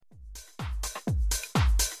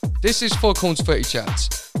This is Foghorn's Footy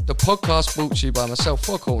Chats, the podcast brought to you by myself,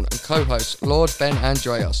 Foghorn, and co-host Lord Ben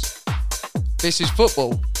Andreas. This is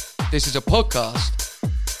football. This is a podcast.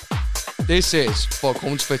 This is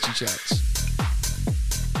Foghorn's Footy Chats.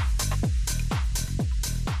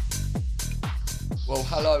 Well,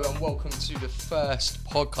 hello and welcome to the first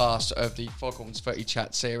podcast of the Foghorn's Footy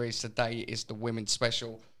Chat series. Today is the women's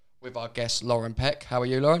special with our guest Lauren Peck. How are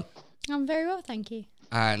you, Lauren? I'm very well, thank you.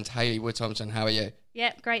 And Hayley Wood-Thompson, how are you?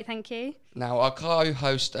 Yep, great, thank you. Now, our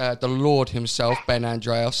co-host, the Lord himself, Ben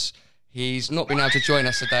Andreas, he's not been able to join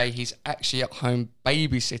us today. He's actually at home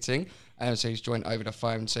babysitting, and so he's joined over the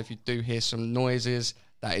phone. So if you do hear some noises,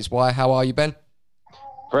 that is why. How are you, Ben?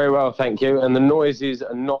 Very well, thank you. And the noises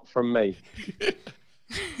are not from me.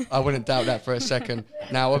 I wouldn't doubt that for a second.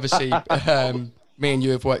 Now, obviously, me and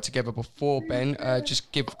you have worked together before, Ben.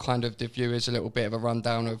 Just give kind of the viewers a little bit of a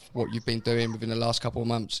rundown of what you've been doing within the last couple of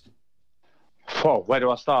months. Well, where do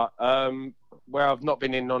I start? Where I've not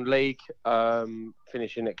been in non-league,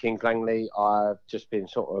 finishing at Kings Langley, I've just been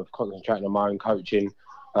sort of concentrating on my own coaching.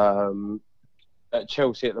 At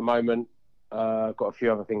Chelsea at the moment, got a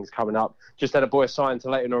few other things coming up. Just had a boy signed to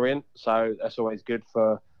Leyton Orient, so that's always good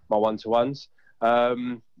for my one-to-ones.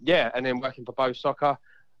 And then working for Bow Soccer,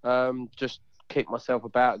 just keep myself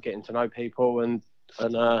about, getting to know people and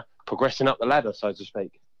progressing up the ladder, so to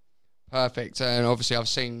speak. Perfect. And obviously I've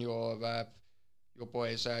seen your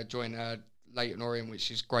boys join Leyton Orient,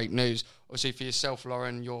 which is great news. Obviously for yourself,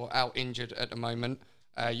 Lauren, you're out injured at the moment.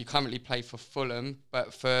 You currently play for Fulham,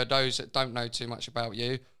 but for those that don't know too much about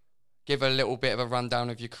you, give a little bit of a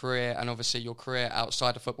rundown of your career and obviously your career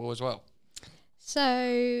outside of football as well.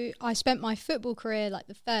 So I spent my football career, like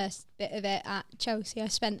the first bit of it, at Chelsea. I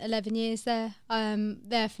spent 11 years there,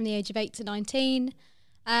 there from the age of 8 to 19.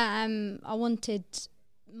 I wanted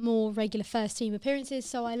more regular first team appearances,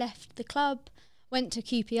 so I left the club, went to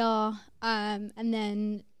QPR, and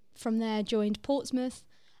then from there joined Portsmouth.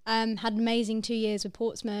 Had an amazing 2 years with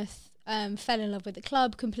Portsmouth, fell in love with the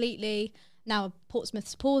club completely, now a Portsmouth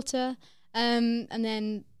supporter. And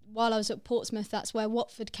then while I was at Portsmouth, that's where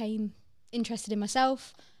Watford came interested in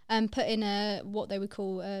myself, put in what they would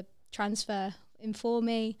call a transfer in for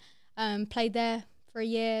me, played there for a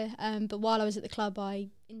year, but while I was at the club I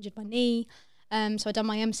injured my knee, so I done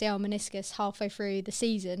my MCL meniscus halfway through the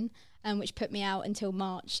season, which put me out until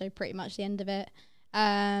March, so pretty much the end of it.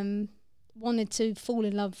 Wanted to fall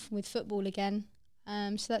in love with football again,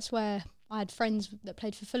 so that's where I had friends that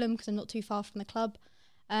played for Fulham because I'm not too far from the club,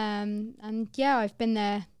 and yeah, I've been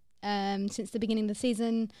there since the beginning of the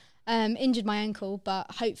season. Injured my ankle, but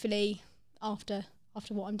hopefully after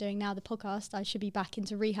what I'm doing now, the podcast, I should be back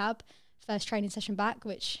into rehab. First training session back,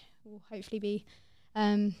 which will hopefully be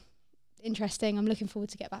interesting. I'm looking forward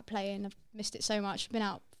to get back playing. I've missed it so much. I've been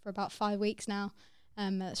out for about 5 weeks now.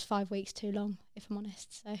 That's 5 weeks too long, if I'm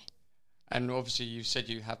honest. So. And obviously you said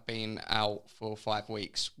you have been out for 5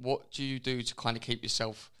 weeks. What do you do to kind of keep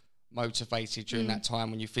yourself motivated during that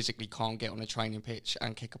time when you physically can't get on a training pitch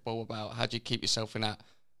and kick a ball about? How do you keep yourself in that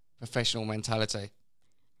professional mentality?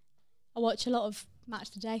 I watch a lot of Match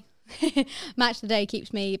of the Day. Match of the Day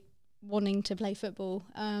keeps me wanting to play football.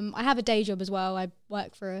 I have a day job as well. I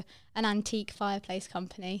work for an antique fireplace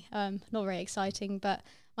company. Not very exciting, but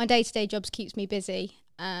my day-to-day jobs keeps me busy.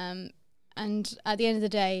 And at the end of the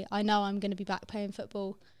day, I know I'm going to be back playing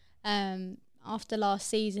football. After last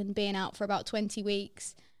season, being out for about 20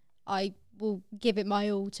 weeks, I will give it my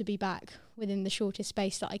all to be back within the shortest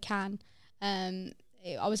space that I can.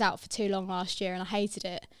 I was out for too long last year and I hated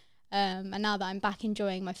it. And now that I'm back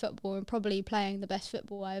enjoying my football and probably playing the best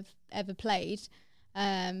football I've ever played,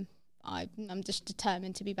 I'm just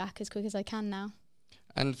determined to be back as quick as I can now.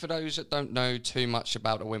 And for those that don't know too much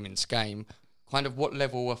about the women's game, kind of what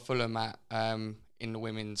level are Fulham at in the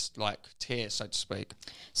women's tier, so to speak?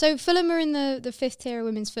 So Fulham are in the fifth tier of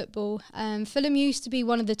women's football. Fulham used to be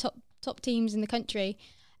one of the top teams in the country.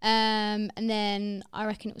 And then I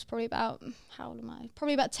reckon it was probably about,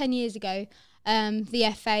 Probably about 10 years ago,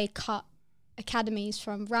 the FA cut academies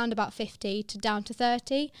from round about 50 to down to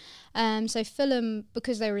 30. So Fulham,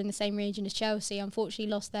 because they were in the same region as Chelsea,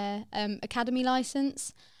 unfortunately lost their academy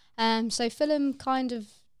licence. So Fulham kind of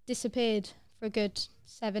disappeared for a good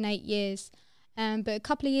 7-8 years. But a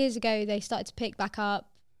couple of years ago, they started to pick back up,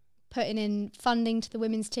 putting in funding to the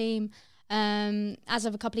women's team. As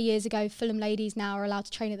of a couple of years ago, Fulham ladies now are allowed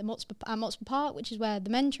to train at the Motspur Park, which is where the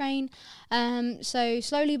men train. So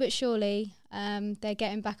slowly but surely, they're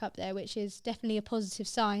getting back up there, which is definitely a positive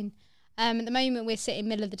sign. At the moment, we're sitting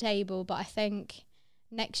middle of the table, but I think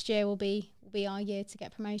next year will be our year to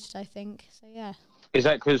get promoted, I think. So, yeah. Is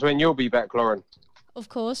that because when you'll be back, Lauren? of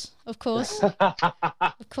course. Of course.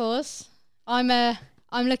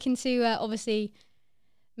 I'm looking to obviously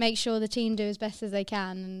make sure the team do as best as they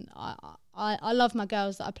can, and I love my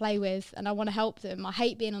girls that I play with, and I want to help them. I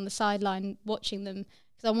hate being on the sideline watching them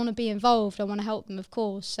because I want to be involved. I want to help them, of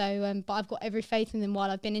course. So, but I've got every faith in them while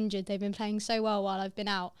I've been injured. They've been playing so well while I've been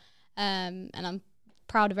out, and I'm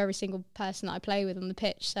proud of every single person that I play with on the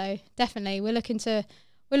pitch. So definitely, we're looking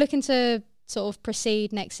to sort of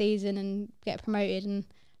proceed next season and get promoted, and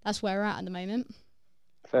that's where we're at the moment.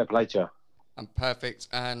 Fair play to you. And perfect.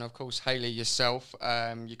 And of course, Hayley, yourself,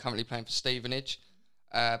 you're currently playing for Stevenage.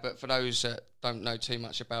 But for those that don't know too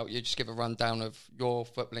much about you, just give a rundown of your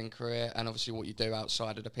footballing career and obviously what you do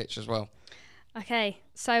outside of the pitch as well. Okay,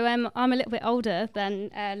 so I'm a little bit older than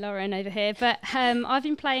Lauren over here, but I've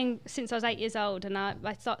been playing since I was 8 years old, and I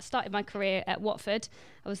started my career at Watford.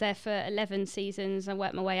 I was there for 11 seasons. I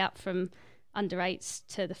worked my way up from under-8s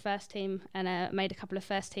to the first team, and made a couple of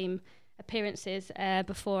first team appearances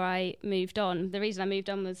before I moved on. The reason I moved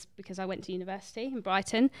on was because I went to university in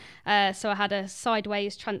Brighton, so I had a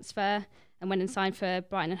sideways transfer and went and signed for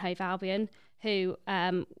Brighton and Hove Albion, who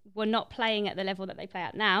were not playing at the level that they play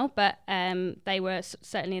at now, but they were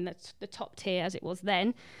certainly in the top tier as it was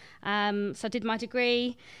then. So I did my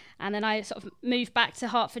degree, and then I sort of moved back to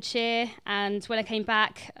Hertfordshire, and when I came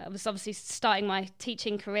back, I was obviously starting my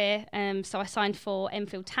teaching career, so I signed for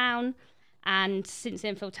Enfield Town, and since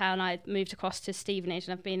Enfield Town I moved across to Stevenage,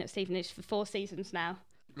 and I've been at Stevenage for 4 seasons now.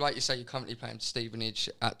 Like you say, you're currently playing for Stevenage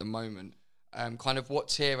at the moment. Kind of what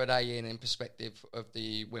tier are they in perspective of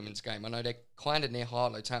the women's game? I know they're kind of near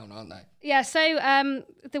Harlow Town, aren't they? Yeah, so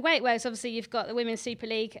the way it works, obviously you've got the Women's Super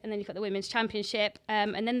League, and then you've got the Women's Championship,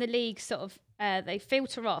 and then the leagues sort of, they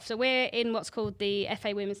filter off. So we're in what's called the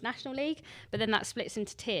FA Women's National League, but then that splits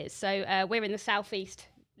into tiers. So we're in the South East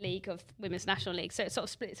League of Women's National League, so it sort of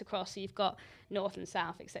splits across, so you've got North and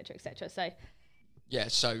South, etc., etc. So yeah,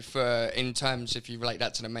 so in terms, if you relate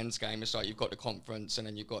that to the men's game, it's like you've got the conference and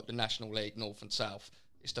then you've got the National League, North and South.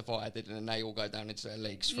 It's divided, and then they all go down into their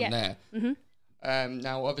leagues from there. Mm-hmm.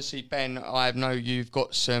 Now, obviously, Ben, I know you've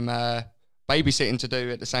got some babysitting to do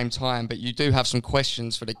at the same time, but you do have some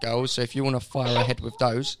questions for the girls, so if you want to fire ahead with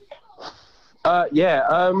those.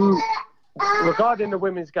 Regarding the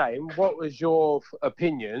women's game, what was your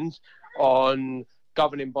opinions on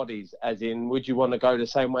governing bodies? As in, would you want to go the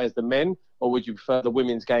same way as the men, or would you prefer the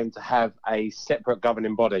women's game to have a separate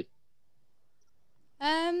governing body?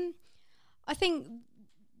 I think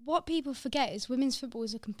what people forget is women's football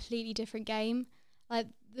is a completely different game. Like,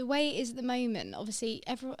 the way it is at the moment, obviously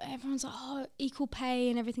everyone's like, oh, equal pay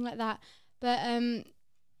and everything like that. But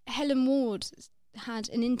Helen Ward had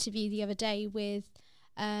an interview the other day with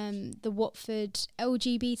the Watford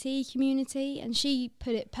LGBT community, and she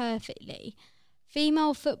put it perfectly.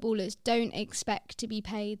 Female footballers don't expect to be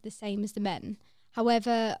paid the same as the men.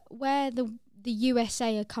 However, where the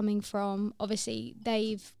USA are coming from, obviously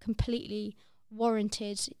they've completely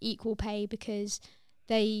warranted equal pay because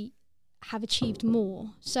they have achieved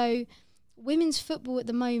more. So women's football at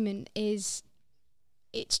the moment it's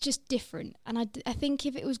just different. And I think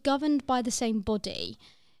if it was governed by the same body,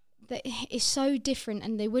 that is so different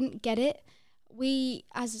and they wouldn't get it. We,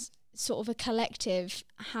 as sort of a collective,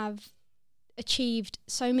 have achieved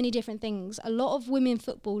so many different things. A lot of women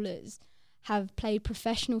footballers have played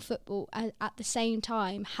professional football at the same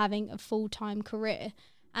time having a full-time career,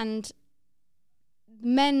 and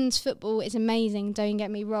men's football is amazing, don't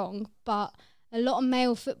get me wrong, but a lot of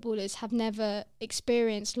male footballers have never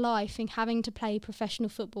experienced life in having to play professional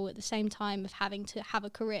football at the same time of having to have a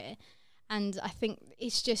career. And I think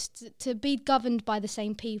it's just to be governed by the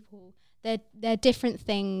same people. They're different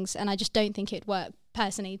things, and I just don't think it'd work,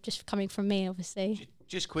 personally, just coming from me, obviously.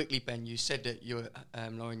 Just quickly, Ben, you said that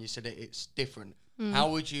Lauren, you said that it's different. How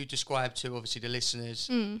would you describe to, obviously, the listeners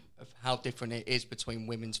of how different it is between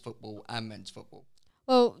women's football and men's football?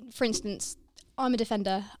 Well, for instance, I'm a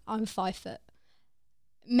defender. I'm 5 foot.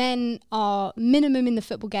 Men are minimum in the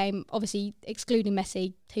football game, obviously excluding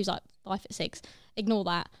Messi, who's like 5'6". Ignore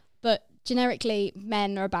that. But generically,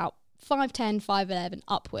 men are about 5'10", 5'11",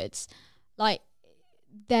 upwards. Like,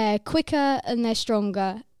 they're quicker and they're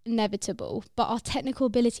stronger, inevitable. But our technical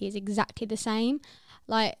ability is exactly the same.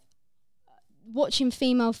 Like, watching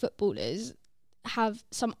female footballers have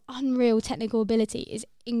some unreal technical ability is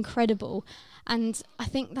incredible. And I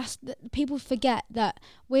think people forget that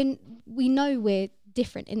when we know we're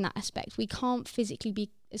different in that aspect, we can't physically be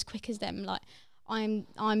as quick as them. Like,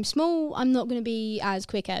 I'm small, I'm not going to be as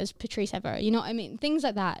quick as Patrice Evra, you know what I mean? Things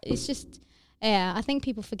like that. It's just, yeah, I think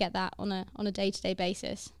people forget that on a day-to-day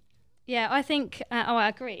basis. Yeah, I think, I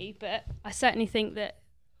agree, but I certainly think that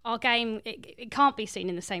our game, it can't be seen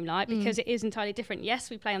in the same light because it is entirely different. Yes,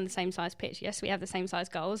 we play on the same size pitch. Yes, we have the same size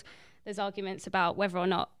goals. There's arguments about whether or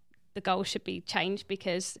not the goal should be changed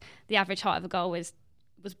because the average height of a goal was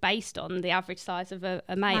based on the average size of a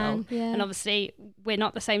male. And obviously we're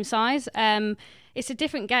not the same size. It's a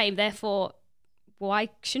different game. Therefore, why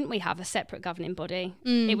shouldn't we have a separate governing body?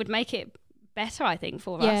 It would make it better, I think,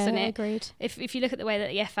 for us. And agreed. If you look at the way that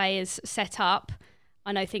the FA is set up,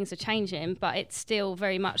 I know things are changing, but it's still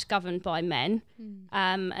very much governed by men.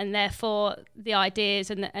 And therefore, the ideas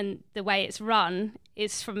and the way it's run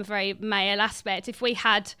is from a very male aspect. If we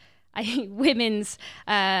had a women's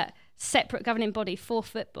separate governing body for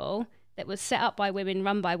football that was set up by women,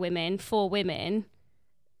 run by women, for women,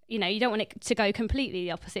 you know, you don't want it to go completely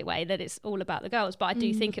the opposite way, that it's all about the girls. But I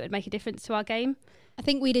do think it would make a difference to our game. I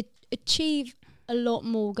think we'd achieve a lot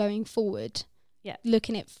more going forward. Yeah,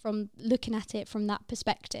 looking at it from that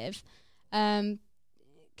perspective,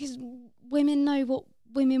 because women know what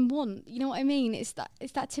women want. You know what I mean? It's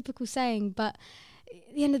that typical saying. But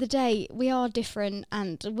at the end of the day, we are different,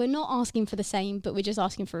 and we're not asking for the same, but we're just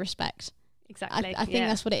asking for respect. Exactly. I think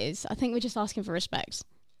that's what it is. I think we're just asking for respect.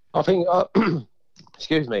 I think,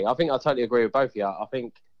 excuse me, I think I totally agree with both of you. I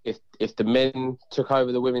think if the men took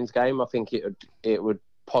over the women's game, I think it would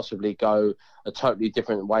possibly go a totally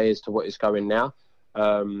different way as to what it's going now.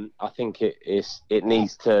 I think it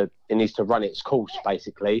needs to run its course.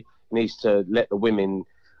 Basically, it needs to let the women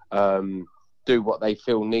do what they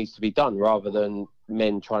feel needs to be done, rather than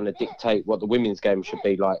men trying to dictate what the women's game should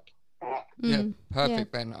be like. Yeah,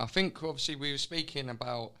 perfect, Ben. I think obviously we were speaking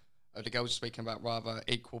about the girls were speaking about rather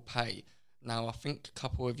equal pay. Now, I think a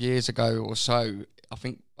couple of years ago or so,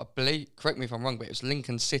 I believe, correct me if I'm wrong, but it was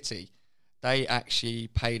Lincoln City. They actually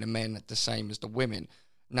pay the men the same as the women.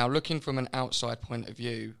 Now, looking from an outside point of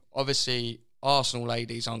view, obviously Arsenal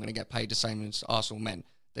ladies aren't going to get paid the same as Arsenal men.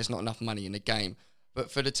 There's not enough money in the game. But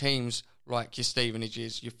for the teams like your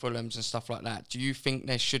Stevenages, your Fulhams and stuff like that, do you think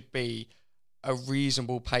there should be a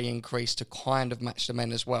reasonable pay increase to kind of match the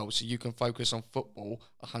men as well, so you can focus on football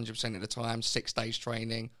 100% of the time, 6 days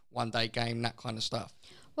training, 1 day game, that kind of stuff?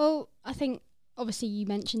 Well, I think obviously you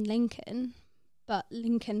mentioned Lincoln, but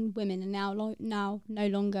Lincoln women are now no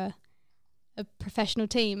longer a professional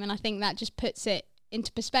team, and I think that just puts it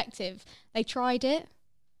into perspective. They tried it.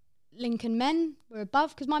 Lincoln men were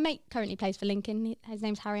above, because my mate currently plays for Lincoln. His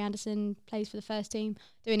name's Harry Anderson, plays for the first team,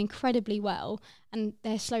 doing incredibly well, and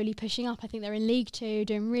they're slowly pushing up. I think they're in League Two,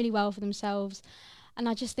 doing really well for themselves. And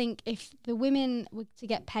I just think if the women were to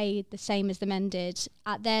get paid the same as the men did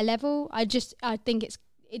at their level, I think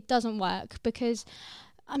it doesn't work, because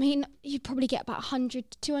I mean, you'd probably get about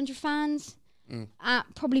 100 to 200 fans at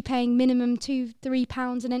probably paying minimum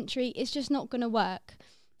 £2-3 an entry. It's just not going to work.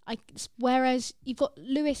 Whereas you've got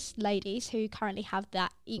Lewes ladies who currently have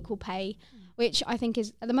that equal pay, which I think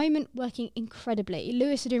is at the moment working incredibly.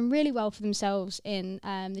 Lewes are doing really well for themselves in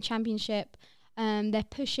the Championship. They're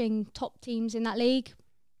pushing top teams in that league,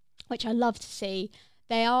 which I love to see.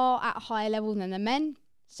 They are at a higher level than the men.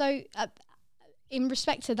 So in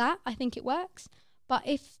respect to that, I think it works. But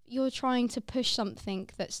if you're trying to push something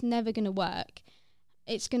that's never going to work,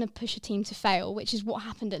 it's going to push a team to fail, which is what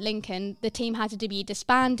happened at Lincoln. The team had to be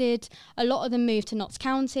disbanded. A lot of them moved to Notts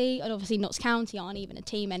County, and obviously Notts County aren't even a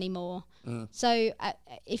team anymore. So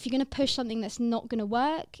if you're going to push something that's not going to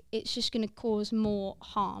work, it's just going to cause more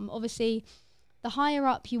harm. Obviously, the higher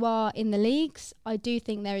up you are in the leagues, I do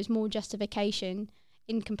think there is more justification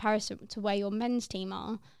in comparison to where your men's team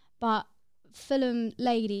are. But Fulham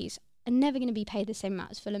ladies are never going to be paid the same amount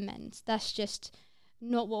as Fulham men's. That's just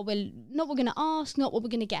not what we're going to ask, not what we're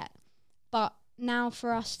going to get. But now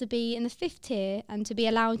for us to be in the 5th tier and to be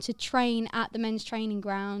allowed to train at the men's training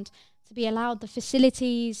ground, to be allowed the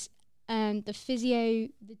facilities, the physio,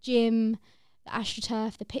 the gym, the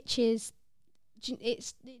AstroTurf, the pitches,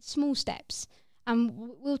 it's small steps. And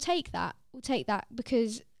we'll take that. We'll take that,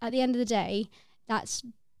 because at the end of the day, that's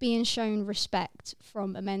being shown respect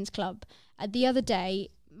from a men's club. The other day,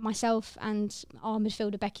 myself and our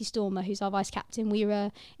midfielder Becky Stormer, who's our vice captain, we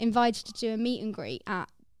were invited to do a meet and greet at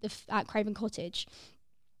Craven Cottage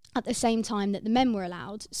at the same time that the men were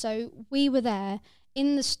allowed. So we were there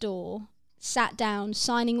in the store, sat down,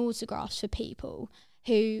 signing autographs for people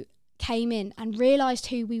who came in and realised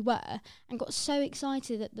who we were and got so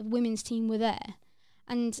excited that the women's team were there.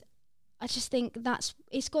 And I just think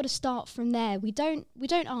it's got to start from there. We don't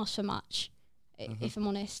ask for much. If I'm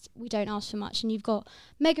honest, we don't ask for much. And you've got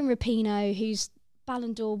Megan Rapinoe, who's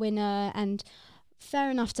Ballon d'Or winner, and fair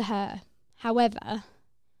enough to her. However,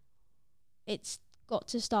 it's got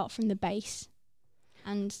to start from the base.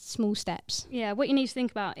 and small steps. Yeah, what you need to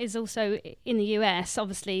think about is also in the US,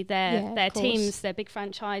 obviously their teams, their big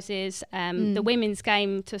franchises, the women's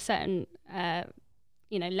game to a certain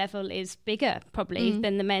level is bigger probably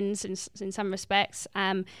than the men's in some respects.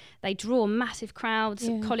 They draw massive crowds.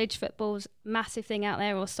 College football's massive thing out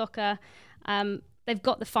there, or soccer. They've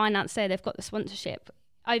got the finance there, they've got the sponsorship.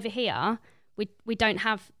 Over here, we don't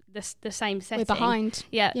have the same setting. We're behind.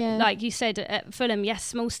 Yeah, like you said at Fulham, yes,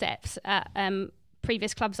 small steps. At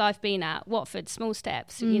previous clubs I've been at, Watford, small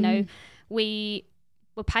steps. You know, we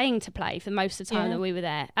were paying to play for most of the time that we were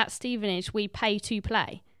there. At Stevenage, we pay to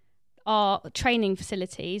play. Our training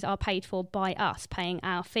facilities are paid for by us, paying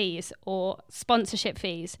our fees or sponsorship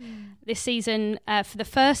fees. This season, for the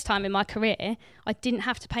first time in my career, I didn't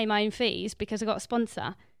have to pay my own fees because I got a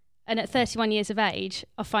sponsor. And at 31 years of age,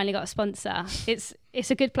 I finally got a sponsor.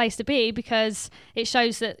 It's a good place to be because it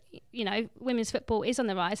shows that, you know, women's football is on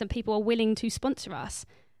the rise and people are willing to sponsor us.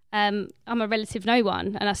 I'm a relative no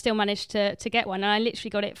one and I still managed to get one. And I literally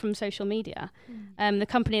got it from social media. The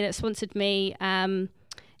company that sponsored me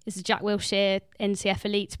is the Jack Wilshere NCF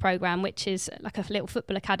Elites programme, which is like a little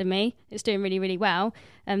football academy. It's doing really, really well.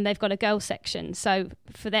 And they've got a girls section. So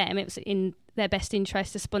for them, it was in their best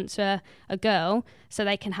interest to sponsor a girl so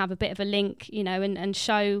they can have a bit of a link, you know, and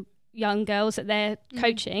show young girls that they're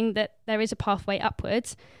coaching that there is a pathway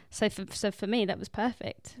upwards. So for me, that was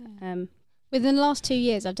perfect. Within the last 2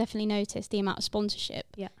 years, I've definitely noticed the amount of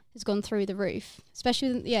sponsorship has gone through the roof.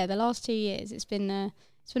 Especially, the last 2 years, it's been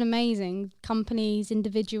amazing. Companies,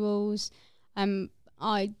 individuals.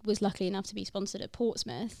 I was lucky enough to be sponsored at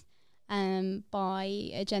Portsmouth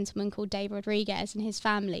by a gentleman called Dave Rodriguez and his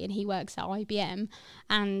family, and he works at IBM.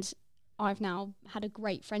 And I've now had a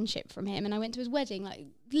great friendship from him. And I went to his wedding, like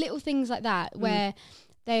little things like that, where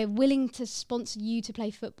they're willing to sponsor you to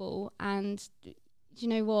play football. And do you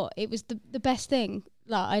know what? It was the best thing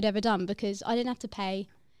I'd ever done because I didn't have to pay.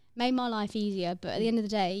 Made my life easier, but at the end of the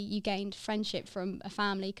day, you gained friendship from a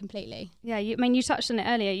family completely. Yeah, you touched on it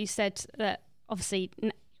earlier. You said that obviously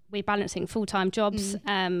we're balancing full-time jobs,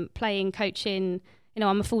 playing, coaching. You know,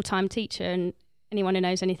 I'm a full-time teacher, and anyone who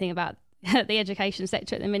knows anything about the education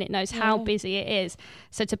sector at the minute knows how busy it is.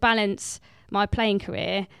 So to balance my playing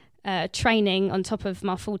career, training on top of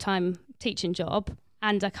my full-time teaching job,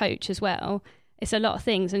 and a coach as well, it's a lot of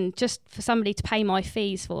things. And just for somebody to pay my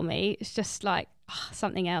fees for me, it's just like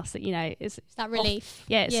something else that, you know, is that relief.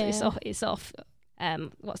 It's off.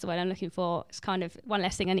 What's the word I'm looking for? It's kind of one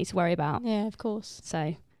less thing I need to worry about. Yeah, of course.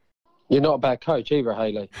 So you're not a bad coach either,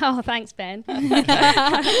 Hayley. Oh, thanks, Ben.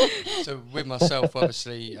 So with myself,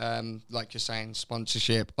 obviously, like you're saying,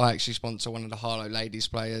 sponsorship. I actually sponsor one of the Harlow ladies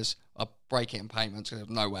players. I break it in payments because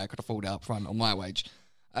there's no way I could afford it up front on my wage.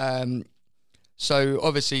 So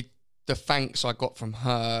obviously, the thanks I got from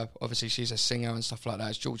her, obviously she's a singer and stuff like that,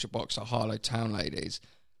 it's Georgia Box at Harlow Town Ladies.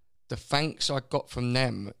 The thanks I got from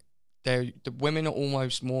them, the women are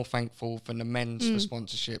almost more thankful than the men's for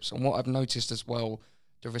sponsorships. And what I've noticed as well,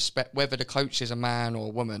 the respect, whether the coach is a man or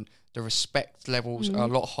a woman, the respect levels are a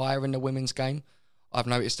lot higher in the women's game. I've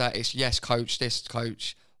noticed that it's yes, coach, this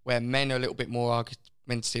coach, where men are a little bit more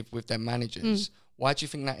argumentative with their managers. Why do you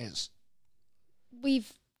think that is?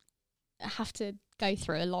 We've have to go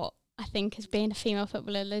through a lot. I think as being a female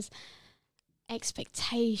footballer, there's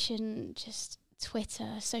expectation, just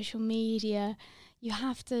Twitter, social media. You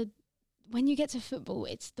have to, when you get to football,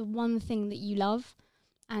 it's the one thing that you love.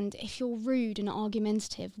 And if you're rude and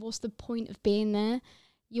argumentative, what's the point of being there?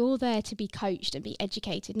 You're there to be coached and be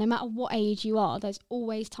educated. No matter what age you are, there's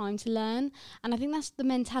always time to learn. And I think that's the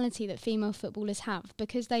mentality that female footballers have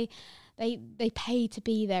because they pay to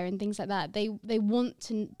be there and things like that. They want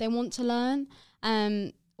to learn.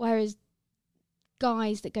 Whereas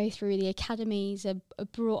guys that go through the academies are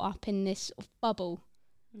brought up in this sort of bubble,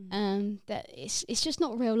 that it's just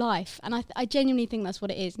not real life. And I genuinely think that's what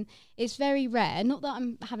it is. And it's very rare, not that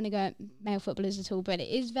I'm having a go at male footballers at all, but it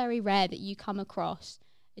is very rare that you come across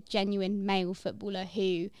a genuine male footballer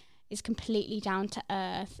who is completely down to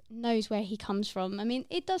earth, knows where he comes from. I mean,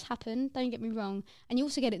 it does happen, don't get me wrong. And you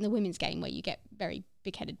also get it in the women's game where you get very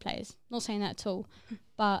big-headed players. Not saying that at all.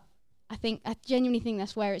 But I genuinely think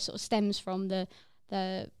that's where it sort of stems from,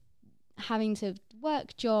 the having to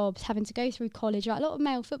work jobs, having to go through college. Like a lot of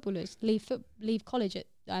male footballers leave college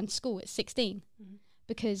and school at 16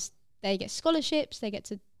 because they get scholarships, they get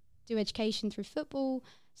to do education through football.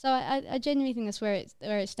 So I genuinely think that's where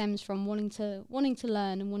it stems from, wanting to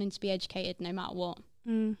learn and wanting to be educated no matter what.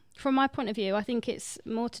 From my point of view, I think it's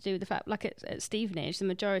more to do with the fact, like at Stevenage, the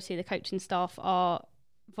majority of the coaching staff are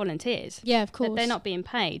volunteers. Yeah, of course. They're not being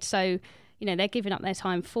paid. So, you know, they're giving up their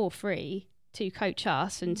time for free to coach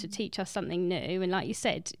us and to teach us something new. And like you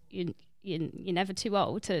said, you're never too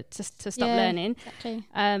old to stop learning. Exactly.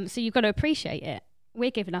 So you've got to appreciate it.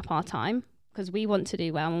 We're giving up our time because we want to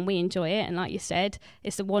do well and we enjoy it. And like you said,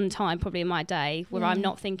 it's the one time probably in my day where I'm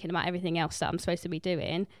not thinking about everything else that I'm supposed to be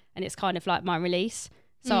doing. And it's kind of like my release.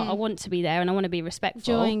 So I want to be there and I want to be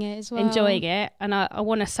respectful. Enjoying it as well. Enjoying it. And I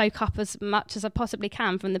want to soak up as much as I possibly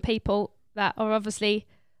can from the people that are obviously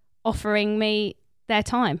offering me their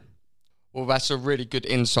time. Well, that's a really good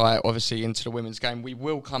insight, obviously, into the women's game. We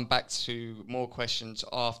will come back to more questions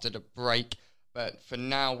after the break. But for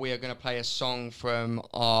now, we are going to play a song from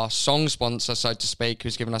our song sponsor, so to speak,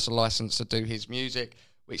 who's given us a license to do his music,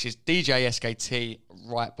 which is DJ SKT,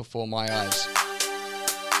 Right Before My Eyes.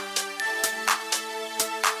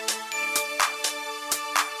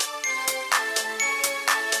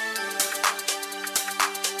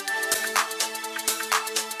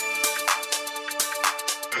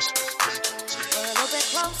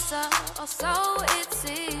 Or so it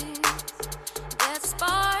seems. That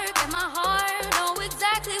spark in my heart, know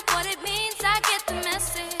exactly what it means. I get the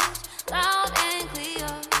message loud and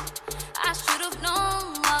clear. I should have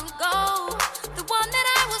known long ago. The one that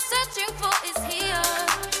I was searching for is here.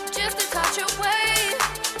 Just a touch away.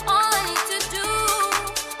 All I need to do,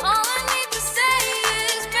 all I need to say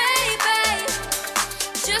is baby.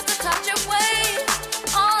 Just a touch away.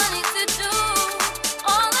 All I need to do,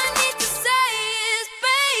 all I need to say is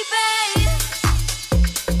baby.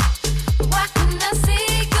 Why couldn't I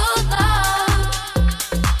see your love?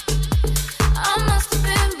 I must have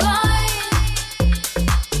been blind.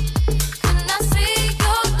 Couldn't I see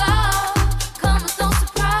your love? Come as no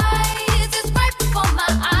surprise. It's right before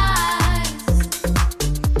my eyes.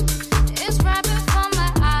 It's right before my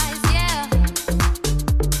eyes, yeah.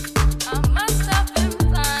 I must have been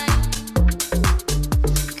blind.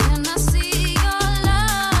 Can I see your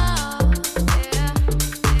love? Yeah.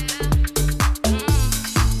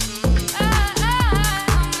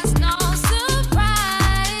 It's no surprise.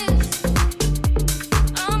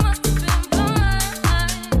 I must have been blind.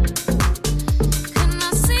 Can I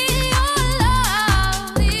see your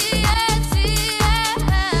love?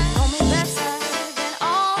 Know me better than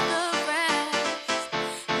all the rest.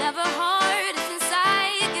 Never hard, it's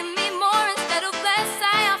inside. Give me more instead of less.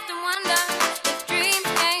 I often wonder if dreams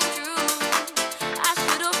came true. I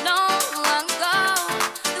should have known long ago.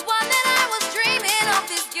 The one that I was dreaming of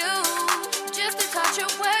is you. Just a touch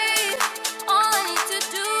away. All I need to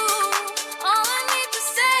do, all I need to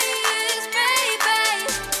say is baby.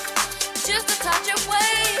 Just a touch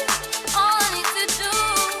away. All I need to do,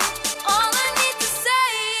 all I need to say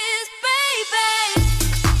is baby.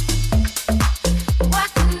 Why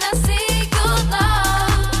couldn't I see your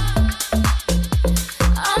love?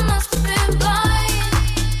 I must have been blind.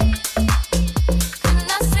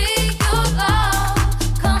 Couldn't I see your love?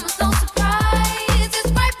 Come as no surprise.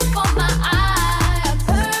 It's right before my eyes. A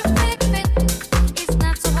perfect fit. It's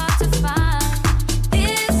not so hard to find.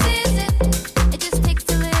 This is it. It just takes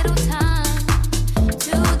a little time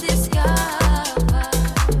to discover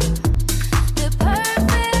the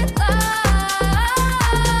perfect love.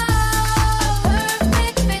 A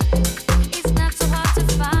perfect fit. It's not so hard to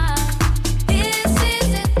find. This is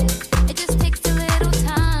it. It just takes a little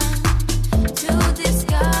time to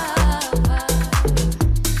discover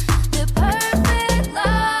the perfect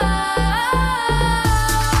love.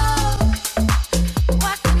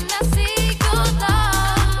 Why couldn't I see your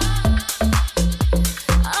love?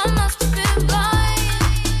 I must have been blind.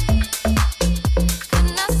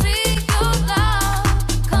 Couldn't I see your love?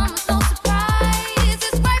 Come as no surprise.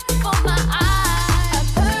 It's right before my eyes.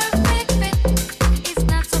 A perfect fit. It's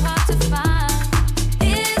not so hard to find.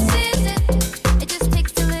 This is it. It just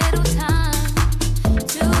takes a little time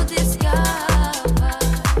to discover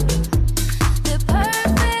the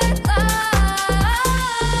perfect love.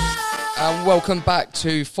 And welcome back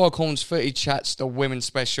to Foghorns Footy Chats, the women's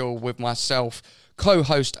special, with myself,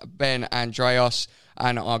 co-host Ben Andreas,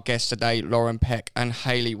 and our guests today, Lauren Peck and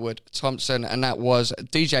Hayley Wood Thompson. And that was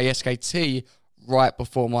DJ SKT, Right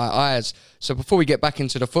Before My Eyes. So before we get back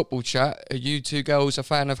into the football chat, are you two girls a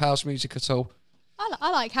fan of house music at all?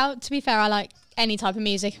 I like how, to be fair, I like any type of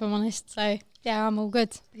music, if I'm honest. So, yeah, I'm all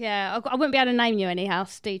good. Yeah, I wouldn't be able to name you any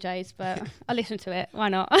house DJs, but I listen to it. Why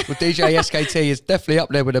not? Well, DJ SKT is definitely up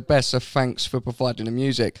there with the best, so thanks for providing the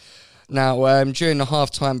music. Now, during the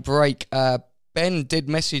halftime break, Ben did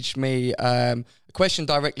message me a question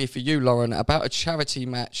directly for you, Lauren, about a charity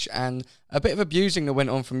match and a bit of abusing that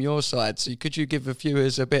went on from your side. So could you give the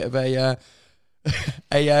viewers a bit of a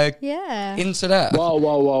Yeah. into that? Whoa.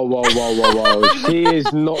 She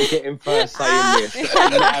is not getting first say in this.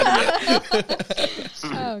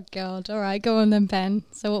 Oh, God. All right, go on then, Ben.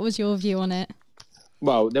 So what was your view on it?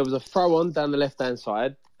 Well, there was a throw on down the left-hand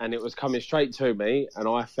side, and it was coming straight to me, and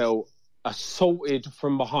I felt assaulted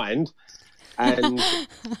from behind, and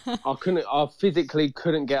I physically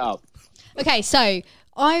couldn't get up. Okay, so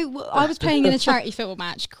I was playing in a charity football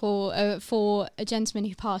match for a gentleman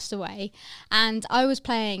who passed away, and I was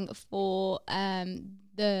playing for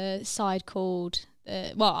the side called...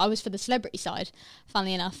 I was for the celebrity side,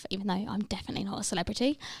 funnily enough, even though I'm definitely not a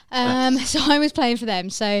celebrity. So I was playing for them.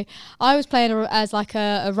 So I was playing as like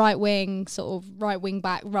a right wing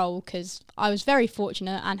back role, because I was very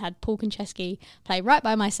fortunate and had Paul Konchesky play right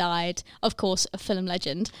by my side, of course, a Fulham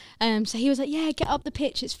legend. So he was like, yeah, get up the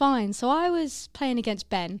pitch, it's fine. So I was playing against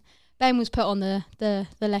Ben. Ben was put on the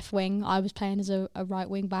left wing. I was playing as a right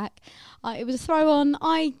wing back. It was a throw on.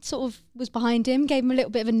 I sort of was behind him, gave him a little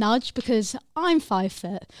bit of a nudge because I'm 5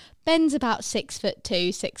 foot. Ben's about 6'2",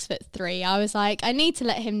 6'3". I was like, I need to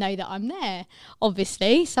let him know that I'm there,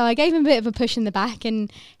 obviously. So I gave him a bit of a push in the back,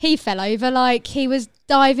 and he fell over like he was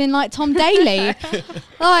diving like Tom Daly.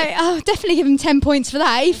 I'll definitely give him 10 points for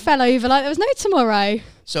that. He fell over like there was no tomorrow.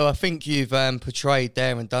 So I think you've portrayed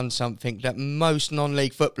there and done something that most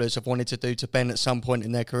non-league footballers have wanted to do to Ben at some point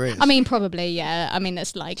in their careers. I mean, probably, yeah. I mean,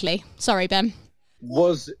 that's likely. Sorry, Ben.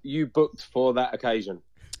 Was you booked for that occasion?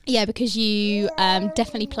 Yeah, because you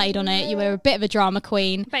definitely played on it. You were a bit of a drama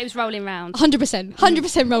queen. But it was rolling round.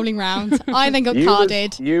 100% rolling round. I then got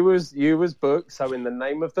carded. You was booked, so in the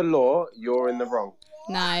name of the law, you're in the wrong.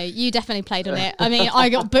 No, you definitely played on it. I mean, I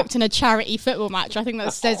got booked in a charity football match. I think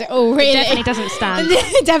that says it all, really. It definitely doesn't stand.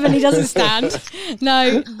 It definitely doesn't stand.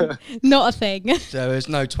 No, not a thing. So there's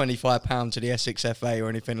no £25 to the Essex FA or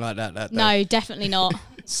anything like that day? No, definitely not.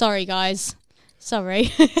 Sorry, guys.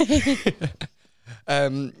 Sorry.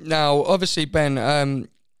 Now, obviously, Ben,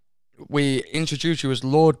 we introduced you as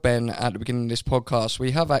Lord Ben at the beginning of this podcast.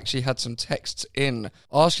 We have actually had some texts in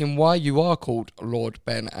asking why you are called Lord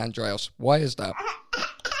Ben Andreas. Why is that?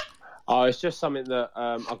 Oh, it's just something that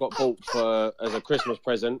I got bought for as a Christmas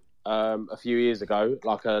present a few years ago,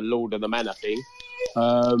 like a Lord of the Manor thing.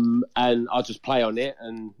 And I just play on it,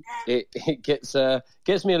 and it gets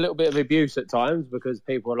me a little bit of abuse at times because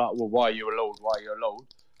people are like, well, why are you a Lord? Why are you a Lord?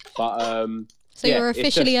 But so you're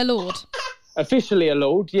officially a Lord? Officially a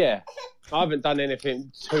Lord, yeah. I haven't done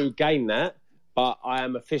anything to gain that, but I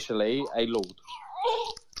am officially a Lord.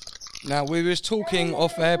 Now, we was talking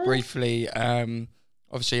off air briefly,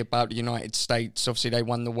 obviously about the United States. Obviously, they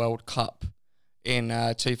won the World Cup in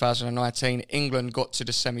 2019. England got to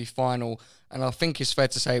the semi-final, and I think it's fair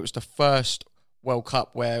to say it was the first World Cup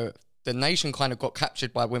where the nation kind of got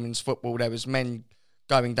captured by women's football. There was men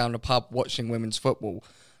going down the pub watching women's football.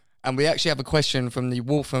 And we actually have a question from the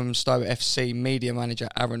Walthamstow FC media manager,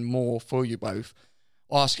 Aaron Moore, for you both,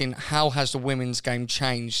 asking how has the women's game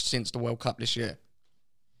changed since the World Cup this year?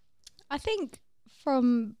 I think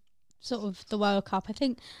from sort of the World Cup, I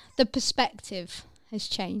think the perspective has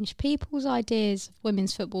changed. People's ideas of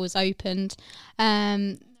women's football has opened.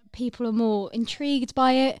 People are more intrigued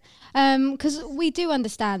by it because we do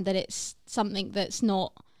understand that it's something that's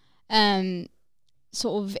not...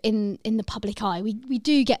 sort of in the public eye. We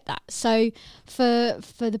do get that. So for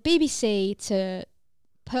the BBC to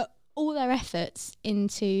put all their efforts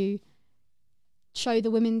into show the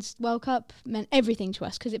Women's World Cup meant everything to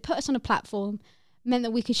us because it put us on a platform, meant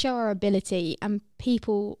that we could show our ability, and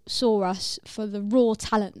people saw us for the raw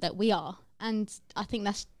talent that we are. And I think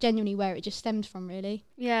that's genuinely where it just stemmed from, really.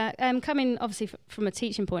 Yeah, coming obviously from a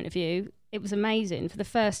teaching point of view, it was amazing. For the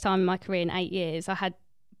first time in my career in 8 years, I had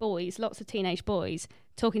boys, lots of teenage boys,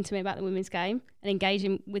 talking to me about the women's game and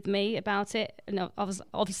engaging with me about it. And I was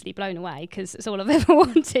obviously blown away because it's all I've ever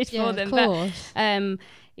wanted for them. But,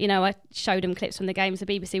 I showed them clips from the games. The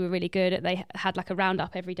BBC were really good. They had like a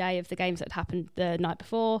roundup every day of the games that had happened the night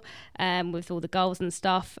before with all the goals and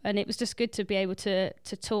stuff. And it was just good to be able to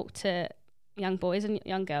talk to young boys and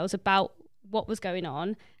young girls about what was going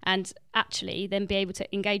on and actually then be able to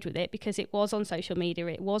engage with it because it was on social media,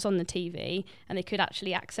 it was on the TV, and they could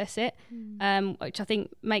actually access it, which I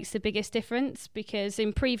think makes the biggest difference because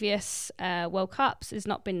in previous World Cups there's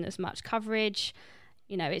not been as much coverage.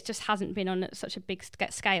 It just hasn't been on such a big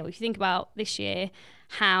scale. If you think about this year,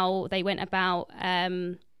 how they went about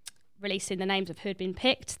releasing the names of who had been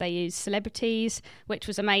picked. They used celebrities, which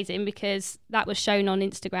was amazing because that was shown on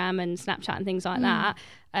Instagram and Snapchat and things like that.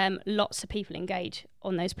 Lots of people engage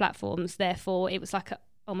on those platforms. Therefore, it was like,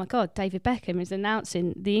 oh my God, David Beckham is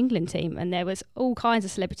announcing the England team. And there was all kinds of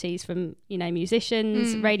celebrities from,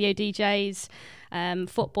 musicians, radio DJs,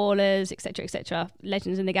 footballers, etc.,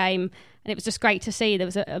 legends in the game. And it was just great to see. There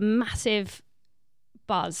was a massive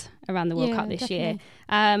buzz around the World Yeah, Cup this year.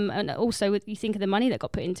 definitely. And also you think of the money that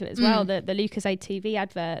got put into it as well, the Lucozade TV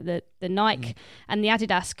advert, the Nike and the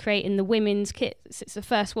Adidas creating the women's kit. It's the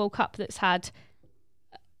first World Cup that's had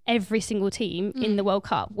every single team in the World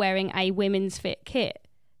Cup wearing a women's fit kit.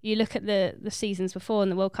 You look at the seasons before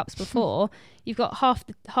and the World Cups before, you've got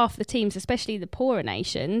half the teams, especially the poorer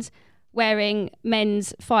nations, wearing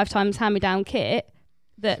men's 5 times hand-me-down kit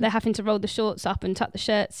that they're having to roll the shorts up and tuck the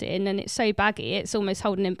shirts in, and it's so baggy it's almost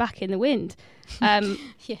holding them back in the wind.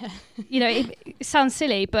 Yeah. You know, it sounds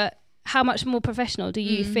silly, but how much more professional do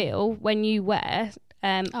you feel when you wear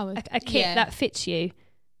a kit that fits you?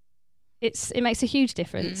 It makes a huge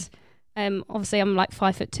difference. Obviously, I'm like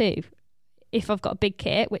 5'2". If I've got a big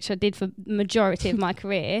kit, which I did for the majority of my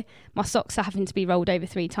career, my socks are having to be rolled over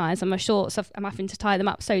 3 times, and my shorts, I'm having to tie them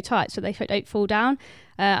up so tight so they don't fall down.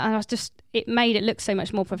 And it made it look so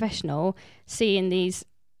much more professional, seeing these,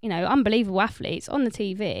 you know, unbelievable athletes on the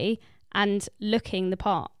TV and looking the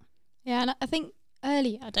part. Yeah, and I think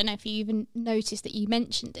earlier, I don't know if you even noticed that you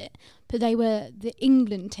mentioned it, but they were the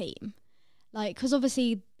England team. Like, because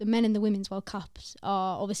obviously the men and the women's World Cups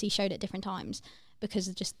are obviously showed at different times because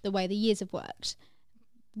of just the way the years have worked.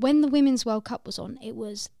 When the Women's World Cup was on, it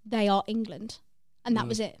was, they are England. And that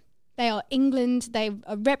was it. They are England, they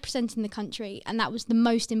are representing the country, and that was the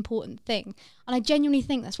most important thing. And I genuinely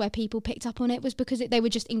think that's where people picked up on it, was because they were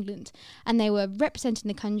just England. And they were representing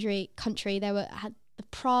the country, they had the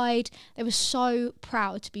pride, they were so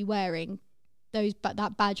proud to be wearing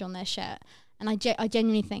that badge on their shirt. And I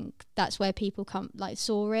genuinely think that's where people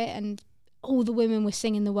saw it, and all the women were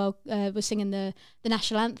singing the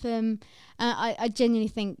national anthem. I genuinely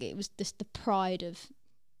think it was just the pride of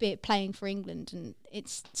playing for England, and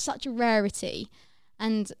it's such a rarity.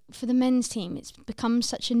 And for the men's team, it's become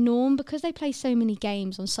such a norm because they play so many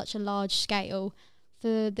games on such a large scale.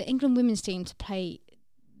 For the England women's team to play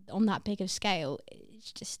on that big of scale,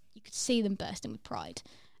 it's just, you could see them bursting with pride.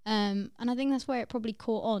 And I think that's where it probably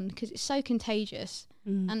caught on, because it's so contagious.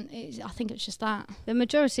 And I think it's just that. The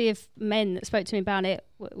majority of men that spoke to me about it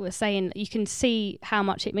were saying you can see how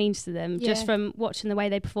much it means to them just from watching the way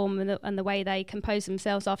they perform and the way they compose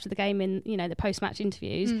themselves after the game in, you know, the post-match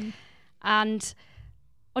interviews. And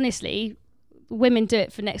honestly, women do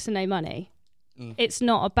it for next to no money. It's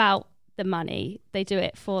not about the money. They do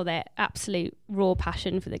it for their absolute raw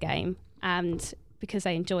passion for the game, and because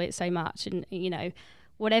they enjoy it so much. And, you know,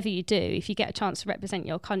 whatever you do, if you get a chance to represent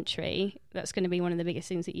your country, that's going to be one of the biggest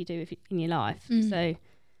things that you do in your life. So,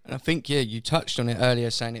 and I think, you touched on it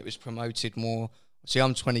earlier, saying it was promoted more. See,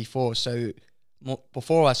 I'm 24, so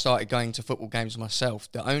before I started going to football games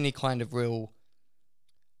myself, the only kind of real,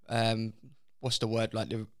 the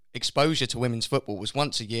exposure to women's football was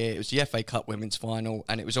once a year. It was the FA Cup women's final,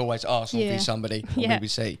 and it was always Arsenal v somebody on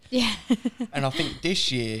BBC. And I think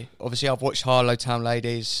this year, obviously, I've watched Harlow Town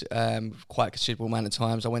Ladies quite a considerable amount of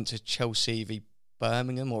times. I went to Chelsea v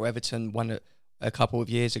Birmingham or Everton a couple of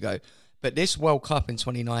years ago. But this World Cup in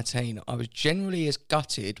 2019, I was generally as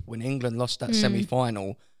gutted when England lost that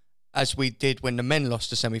semi-final as we did when the men lost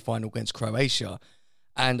the semi-final against Croatia.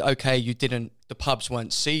 And okay, the pubs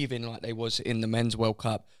weren't seething like they was in the men's World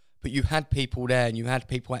Cup, but you had people there, and you had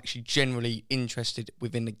people actually generally interested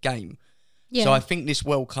within the game. Yeah. So I think this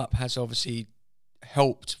World Cup has obviously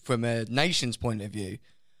helped from a nation's point of view,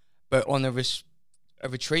 but on a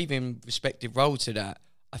retrieving respective role to that,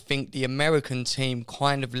 I think the American team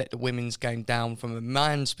kind of let the women's game down from a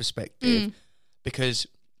man's perspective, because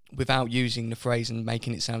without using the phrase and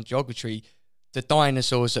making it sound derogatory, the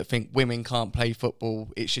dinosaurs that think women can't play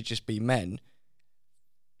football, it should just be men.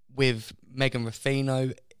 With Megan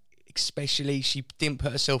Rapinoe, especially, she didn't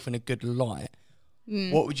put herself in a good light.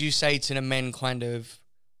 What would you say to the men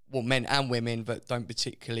men and women that don't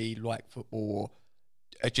particularly like football or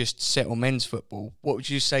are just set on men's football? What would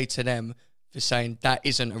you say to them for saying that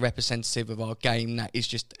isn't a representative of our game, that is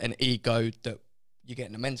just an ego that you get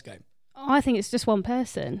in the men's game? I think it's just one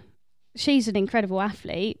person. She's an incredible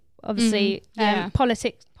athlete. Obviously,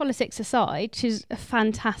 politics aside, she's a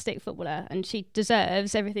fantastic footballer, and she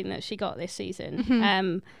deserves everything that she got this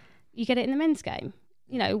season. You get it in the men's game.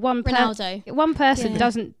 You know, one person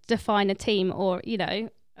doesn't define a team or, you know,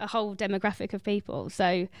 a whole demographic of people.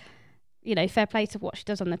 So, you know, fair play to what she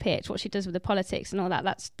does on the pitch, what she does with the politics and all that.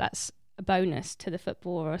 That's a bonus to the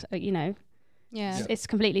football, or, you know. It's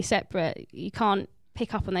completely separate. You can't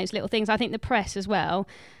pick up on those little things. I think the press as well,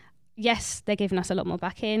 yes, they're giving us a lot more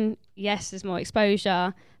backing. Yes, there's more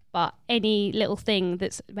exposure, but any little thing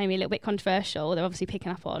that's maybe a little bit controversial, they're obviously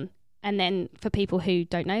picking up on. And then for people who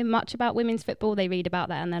don't know much about women's football, they read about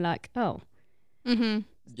that and they're like, oh.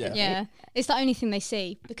 Yeah. It's the only thing they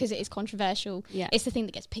see because it is controversial. Yeah. It's the thing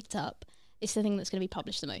that gets picked up. It's the thing that's going to be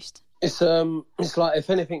published the most. It's like if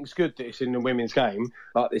anything's good that it's in the women's game,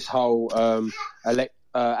 like this whole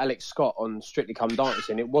Alex Scott on Strictly Come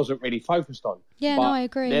Dancing, it wasn't really focused on. Yeah, no, I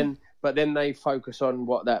agree. But then they focus on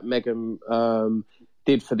what that Megan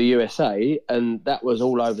did for the USA, and that was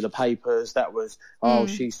all over the papers. That was,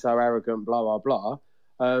 she's so arrogant, blah, blah, blah.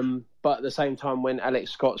 But at the same time, when Alex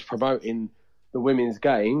Scott's promoting the women's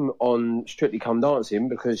game on Strictly Come Dancing,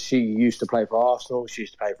 because she used to play for Arsenal, she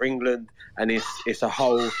used to play for England, and it's a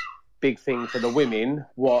whole big thing for the women,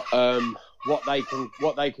 what they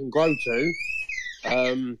can grow to.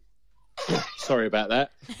 Sorry about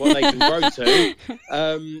that. What they can grow to,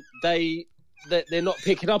 they're not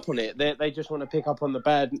picking up on it. They just want to pick up on the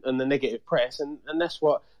bad and the negative press, and that's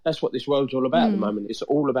what this world's all about at the moment. It's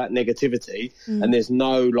all about negativity, and there's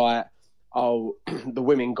no like, oh, the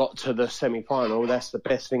women got to the semi-final, that's the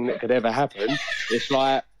best thing that could ever happen. It's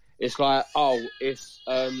like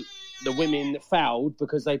the women fouled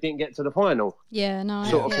because they didn't get to the final. Yeah, no,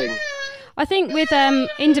 sort of thing. I think with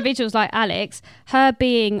individuals like Alex, her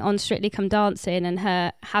being on Strictly Come Dancing and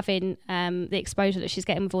her having the exposure that she's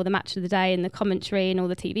getting with all the match of the day and the commentary and all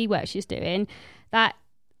the TV work she's doing, that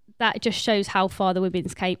just shows how far the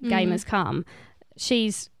women's game has come.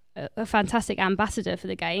 She's a fantastic ambassador for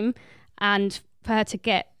the game, and for her to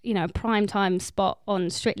get, a prime time spot on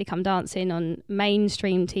Strictly Come Dancing on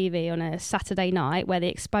mainstream TV on a Saturday night where the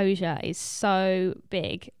exposure is so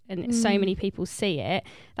big and so many people see it,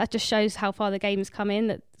 that just shows how far the game's come in,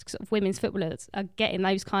 that sort of women's footballers are getting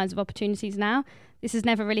those kinds of opportunities now. This has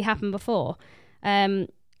never really happened before. Prime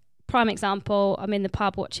example, I'm in the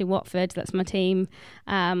pub watching Watford, that's my team,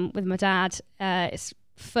 with my dad. It's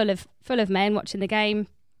full of men watching the game.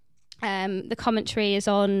 The commentary is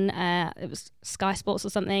on, it was Sky Sports or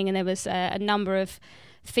something, and there was a number of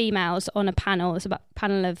females on a panel. It's about a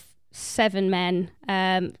panel of 7 men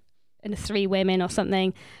and 3 women or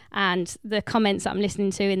something. And the comments that I'm listening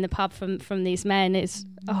to in the pub from these men is,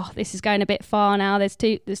 this is going a bit far now. There's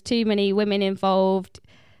too many women involved.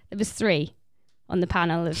 There was 3 on the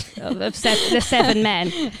panel of the 7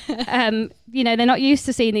 men. They're not used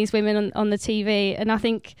to seeing these women on the TV, and I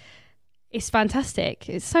think it's fantastic.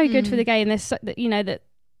 It's so good for the game. There's that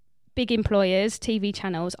big employers, TV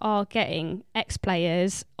channels, are getting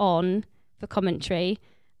ex-players on for commentary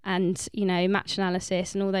and match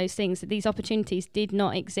analysis and all those things. That these opportunities did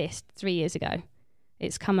not exist 3 years ago.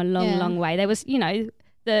 It's come a long way. There was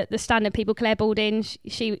the standard people, Claire Balding,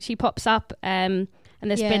 she pops up, and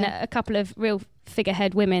there's been a couple of real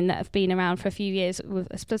figurehead women that have been around for a few years,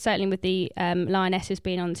 certainly with the Lionesses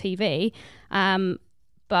being on TV,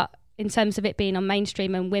 but in terms of it being on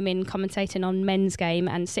mainstream and women commentating on men's game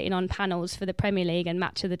and sitting on panels for the Premier League and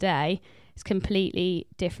match of the day, it's completely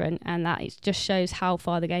different, and that it just shows how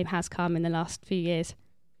far the game has come in the last few years.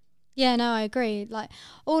 Yeah, no, I agree. Like,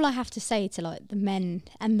 all I have to say to like the men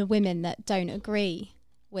and the women that don't agree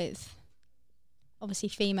with obviously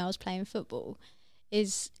females playing football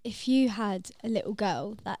is, if you had a little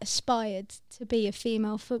girl that aspired to be a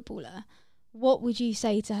female footballer, what would you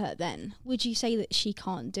say to her then? Would you say that she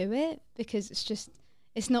can't do it because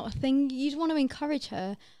it's not a thing? You'd want to encourage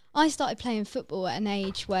her. I started playing football at an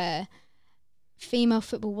age where female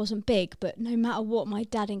football wasn't big, but no matter what, my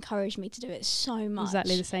dad encouraged me to do it so much.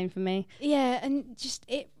 Exactly the same for me. Yeah, and just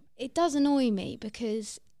it does annoy me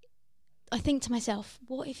because I think to myself,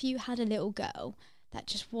 what if you had a little girl that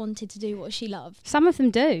just wanted to do what she loved? Some of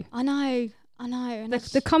them do. I know. And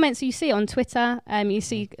The comments you see on Twitter, you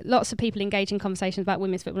see lots of people engaging conversations about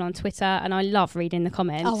women's football on Twitter, and I love reading the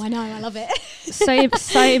comments. Oh, I know, I love it.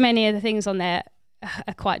 so many of the things on there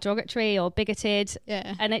are quite derogatory or bigoted.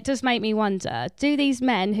 Yeah. And it does make me wonder, do these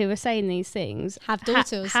men who are saying these things have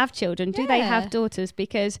daughters? Have children? Do they have daughters?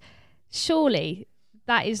 Because surely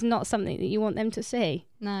that is not something that you want them to see.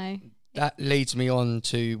 No. That leads me on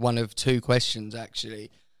to one of 2 questions,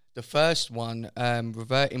 actually. The first one,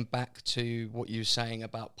 reverting back to what you were saying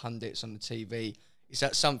about pundits on the TV, is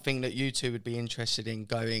that something that you 2 would be interested in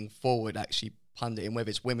going forward, actually punditing, whether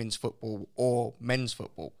it's women's football or men's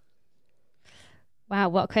football? Wow,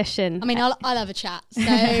 what a question. I mean, I'll have a chat, so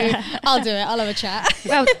I'll do it. I'll have a chat.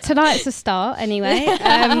 Well, tonight's a start anyway.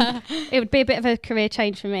 It would be a bit of a career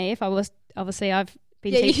change for me if I was, obviously I've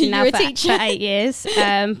been teaching now for 8 years.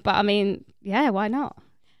 But I mean, yeah, why not?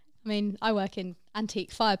 I mean, I work in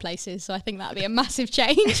antique fireplaces, so I think that'd be a massive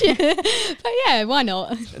change. But yeah, why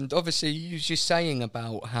not? And obviously, you was just saying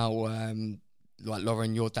about how, like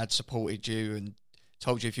Lauren, your dad supported you and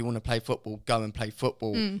told you if you want to play football, go and play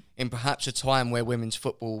football. In perhaps a time where women's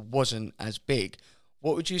football wasn't as big,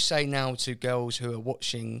 What would you say now to girls who are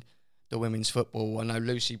watching the women's football? I know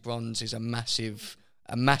Lucy Bronze is a massive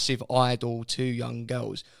idol to young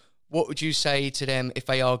girls. What would you say to them if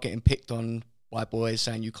they are getting picked on by boys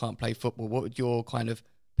saying you can't play football? What would your kind of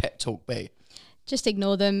pep talk be? Just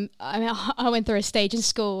ignore them. I mean, I went through a stage in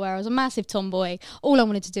school where I was a massive tomboy. All I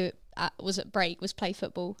wanted to do at break was play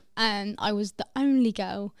football. And I was the only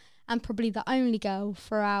girl, and probably the only girl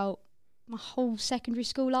throughout my whole secondary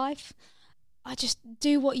school life. I just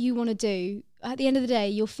do what you want to do. At the end of the day,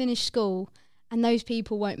 you'll finish school and those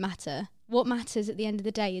people won't matter. What matters at the end of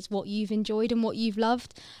the day is what you've enjoyed and what you've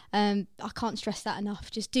loved. I can't stress that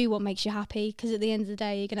enough. Just do what makes you happy, because at the end of the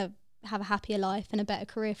day, you're going to have a happier life and a better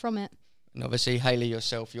career from it. And obviously, Hayley,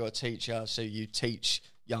 yourself, you're a teacher, so you teach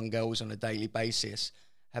young girls on a daily basis.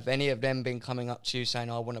 Have any of them been coming up to you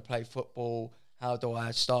saying, I want to play football, how do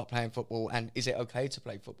I start playing football, and is it okay to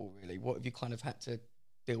play football, really? What have you kind of had to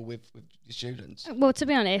deal with your students? Well, to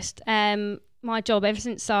be honest, my job ever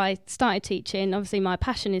since I started teaching, obviously my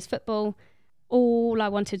passion is football. All I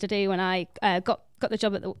wanted to do when I got the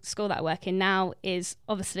job at the school that I work in now is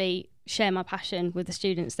obviously share my passion with the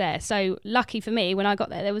students there. So lucky for me, when I got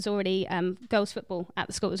there was already girls football at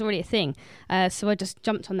the school. It was already a thing. So I just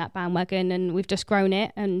jumped on that bandwagon, and we've just grown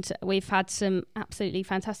it, and we've had some absolutely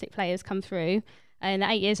fantastic players come through. In the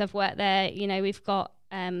 8 years I've worked there, you know, we've got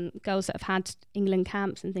girls that have had England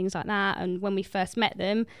camps and things like that. And when we first met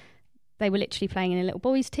them, they were literally playing in a little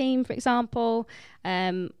boys team, for example.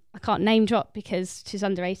 I can't name drop because she's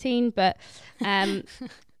under 18, but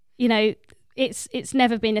you know, it's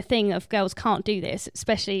never been a thing of girls can't do this,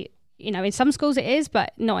 especially, you know, in some schools it is,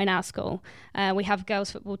 but not in our school. We have a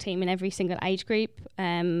girls football team in every single age group.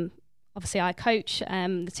 Obviously I coach,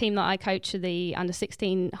 the team that I coach are the under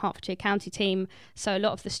 16 Hertfordshire County team. So a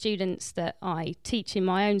lot of the students that I teach in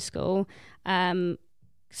my own school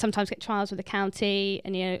sometimes get trials with the county,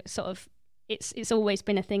 and, you know, sort of it's always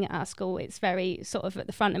been a thing at our school. It's very sort of at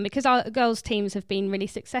the front, and because our girls teams have been really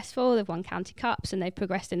successful, they've won county cups and they've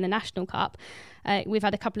progressed in the national cup. We've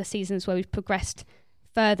had a couple of seasons where we've progressed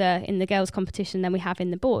further in the girls competition than we have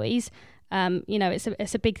in the boys. You know,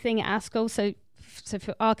 it's a big thing at our school. So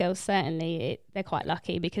for our girls, certainly they're quite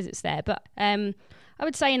lucky because it's there. But I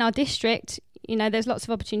would say in our district, you know, there's lots of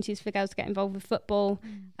opportunities for girls to get involved with football,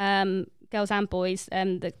 girls and boys.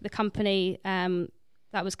 The company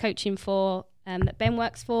that I was coaching for, that Ben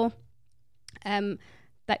works for,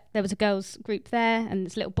 that there was a girls group there, and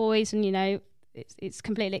there's little boys, and, you know, it's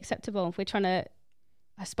completely acceptable. We're trying to,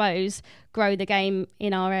 I suppose, grow the game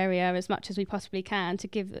in our area as much as we possibly can to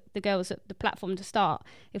give the girls the platform to start.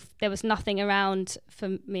 If there was nothing around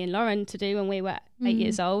for me and Lauren to do when we were 8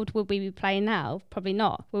 years old, would we be playing now? Probably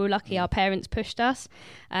not. We were lucky our parents pushed us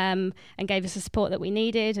and gave us the support that we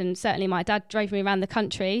needed, and certainly my dad drove me around the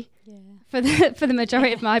country for the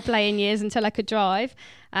majority of my playing years until I could drive.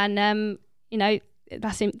 And you know,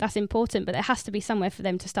 that's important, but there has to be somewhere for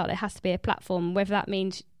them to start. There has to be a platform, whether that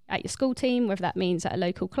means at your school team, whether that means at a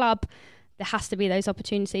local club. There has to be those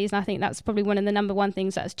opportunities, and I think that's probably one of the number one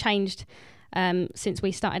things that has changed since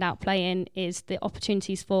we started out playing, is the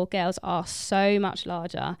opportunities for girls are so much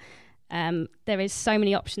larger. There is so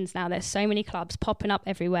many options now. There's so many clubs popping up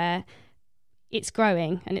everywhere. It's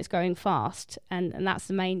growing, and it's growing fast, and that's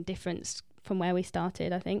the main difference from where we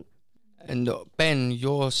started, I think. And Ben,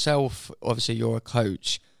 yourself, obviously you're a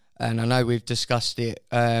coach, and I know we've discussed it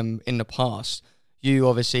in the past. You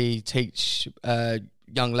obviously teach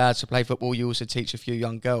young lads to play football. You also teach a few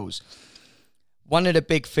young girls. One of the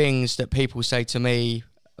big things that people say to me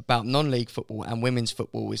about non-league football and women's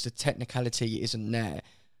football is the technicality isn't there.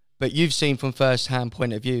 But you've seen from first-hand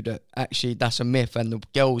point of view that actually that's a myth, and the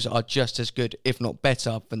girls are just as good, if not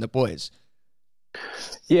better, than the boys.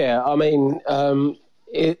 Yeah, I mean,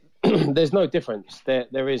 there's no difference.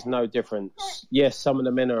 There is no difference. Yes, some of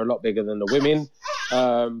the men are a lot bigger than the women,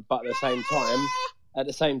 but at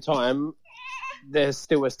the same time, they're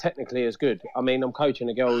still as technically as good. I mean, I'm coaching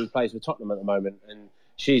a girl who plays for Tottenham at the moment, and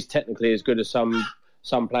she's technically as good as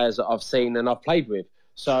some players that I've seen and I've played with.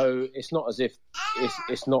 So it's not as if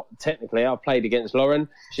it's not technically. I've played against Lauren.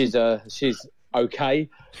 She's okay,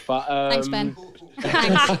 but thanks, Ben.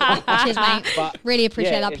 Thanks. Cheers, mate. But, really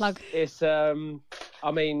appreciate that plug.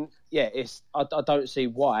 I mean, yeah, I don't see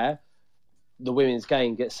why the women's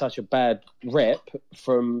game gets such a bad rep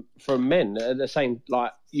from men. At the same,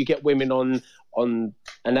 like, you get women on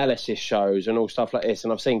analysis shows and all stuff like this,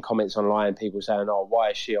 and I've seen comments online, people saying, "Oh,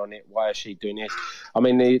 why is she on it? Why is she doing this?" I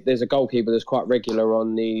mean, there's a goalkeeper that's quite regular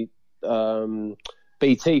on the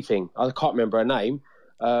BT thing. I can't remember her name,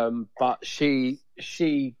 but she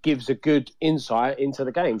gives a good insight into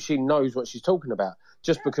the game. She knows what she's talking about.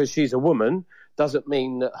 Just because she's a woman doesn't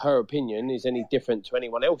mean that her opinion is any different to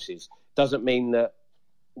anyone else's. Doesn't mean that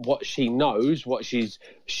what she knows, what she's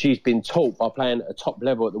been taught by playing at a top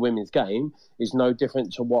level at the women's game, is no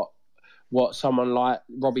different to what someone like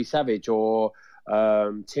Robbie Savage or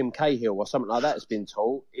Tim Cahill or something like that has been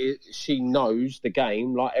taught. She knows the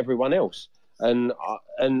game like everyone else, and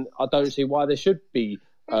I don't see why there should be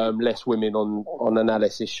less women on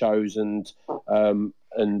analysis shows and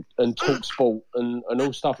talk sport and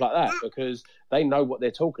all stuff like that, because they know what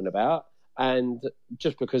they're talking about. And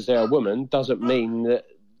just because they're a woman doesn't mean that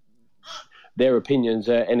their opinions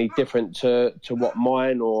are any different to what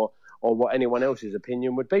mine or what anyone else's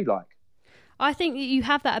opinion would be like. I think you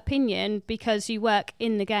have that opinion because you work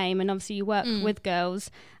in the game, and obviously you work with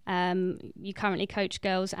girls. You currently coach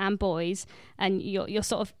girls and boys, and you're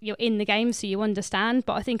in the game, so you understand.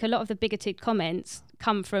 But I think a lot of the bigoted comments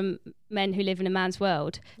come from men who live in a man's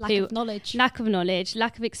world. Lack of knowledge,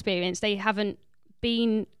 lack of experience. They haven't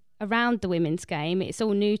been around the women's game. It's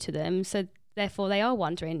all new to them, so therefore they are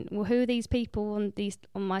wondering, well, who are these people on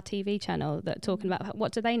my TV channel that are talking about,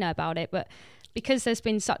 what do they know about it? But because there's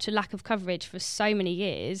been such a lack of coverage for so many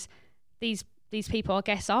years, these people, I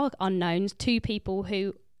guess, are unknowns to people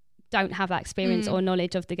who don't have that experience or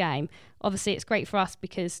knowledge of the game. Obviously, it's great for us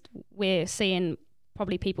because we're seeing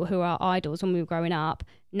probably people who are idols when we were growing up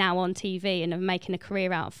now on TV and are making a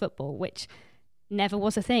career out of football, which never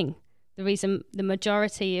was a thing. The reason the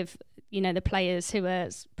majority of, the players who are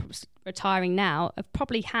retiring now have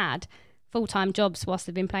probably had full-time jobs whilst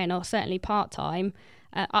they've been playing, or certainly part-time,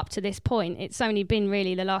 up to this point. It's only been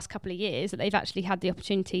really the last couple of years that they've actually had the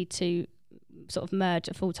opportunity to sort of merge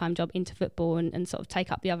a full-time job into football and sort of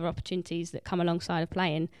take up the other opportunities that come alongside of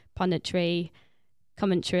playing, punditry,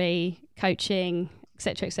 commentary, coaching,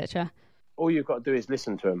 etc., etc. All you've got to do is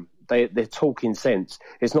listen to them. They're talking sense.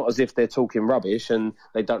 It's not as if they're talking rubbish and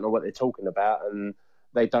they don't know what they're talking about and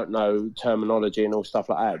they don't know terminology and all stuff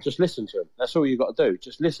like that. Just listen to them. That's all you've got to do.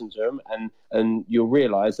 Just listen to them, and you'll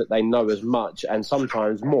realise that they know as much and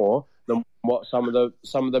sometimes more than what some of the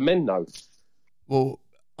men know. Well,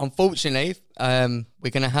 unfortunately,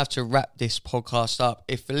 we're going to have to wrap this podcast up.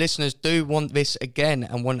 If the listeners do want this again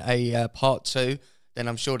and want a part 2, then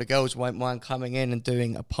I'm sure the girls won't mind coming in and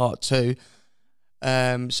doing a part 2.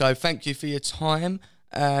 So thank you for your time.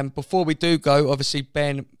 Before we do go, obviously,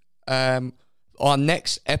 Ben, our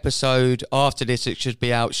next episode after this, it should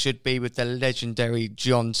be with the legendary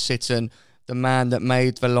John Sitton, the man that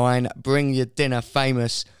made the line, "Bring your dinner"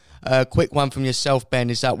 famous. Quick one from yourself, Ben.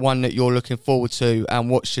 Is that one that you're looking forward to, and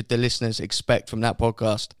what should the listeners expect from that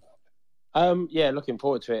podcast? Yeah, looking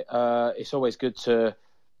forward to it. It's always good to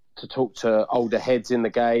talk to older heads in the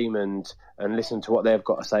game and listen to what they've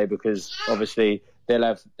got to say, because obviously they'll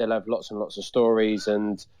have lots and lots of stories,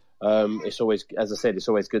 and it's always, as I said, it's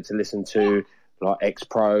always good to listen to like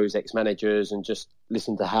ex-pros, ex-managers, and just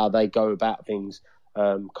listen to how they go about things,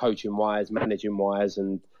 coaching-wise, managing-wise,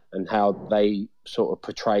 and how they sort of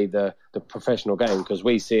portray the professional game, because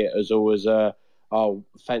we see it as always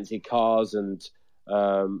fancy cars and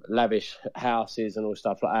lavish houses and all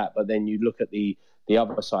stuff like that. But then you look at the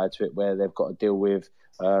other side to it, where they've got to deal with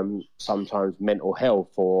sometimes mental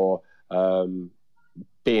health or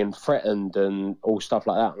being threatened and all stuff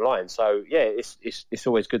like that online. So yeah, it's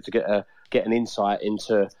always good to get an insight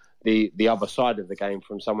into the other side of the game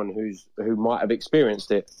from someone who might have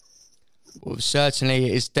experienced it. Well,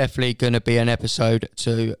 certainly it's definitely going to be an episode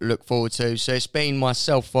to look forward to. So it's been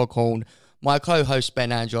myself, Foghorn, my co-host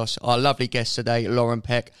Ben Andros, our lovely guest today, Lauren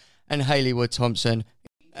Peck, and Hayley Wood Thompson.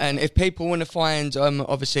 And if people want to find,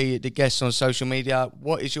 obviously, the guests on social media,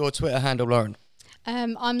 what is your Twitter handle, Lauren?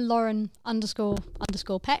 I'm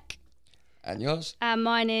Lauren__Peck. And yours?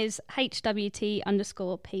 Mine is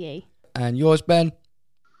HWT_PE. And yours, Ben?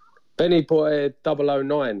 Benny Boy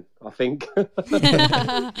 009, I think.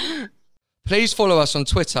 Please follow us on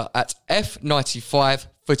Twitter at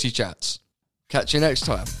F95FootyChats. Catch you next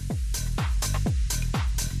time.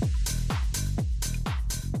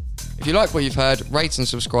 If you like what you've heard, rate and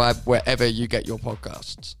subscribe wherever you get your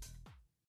podcasts.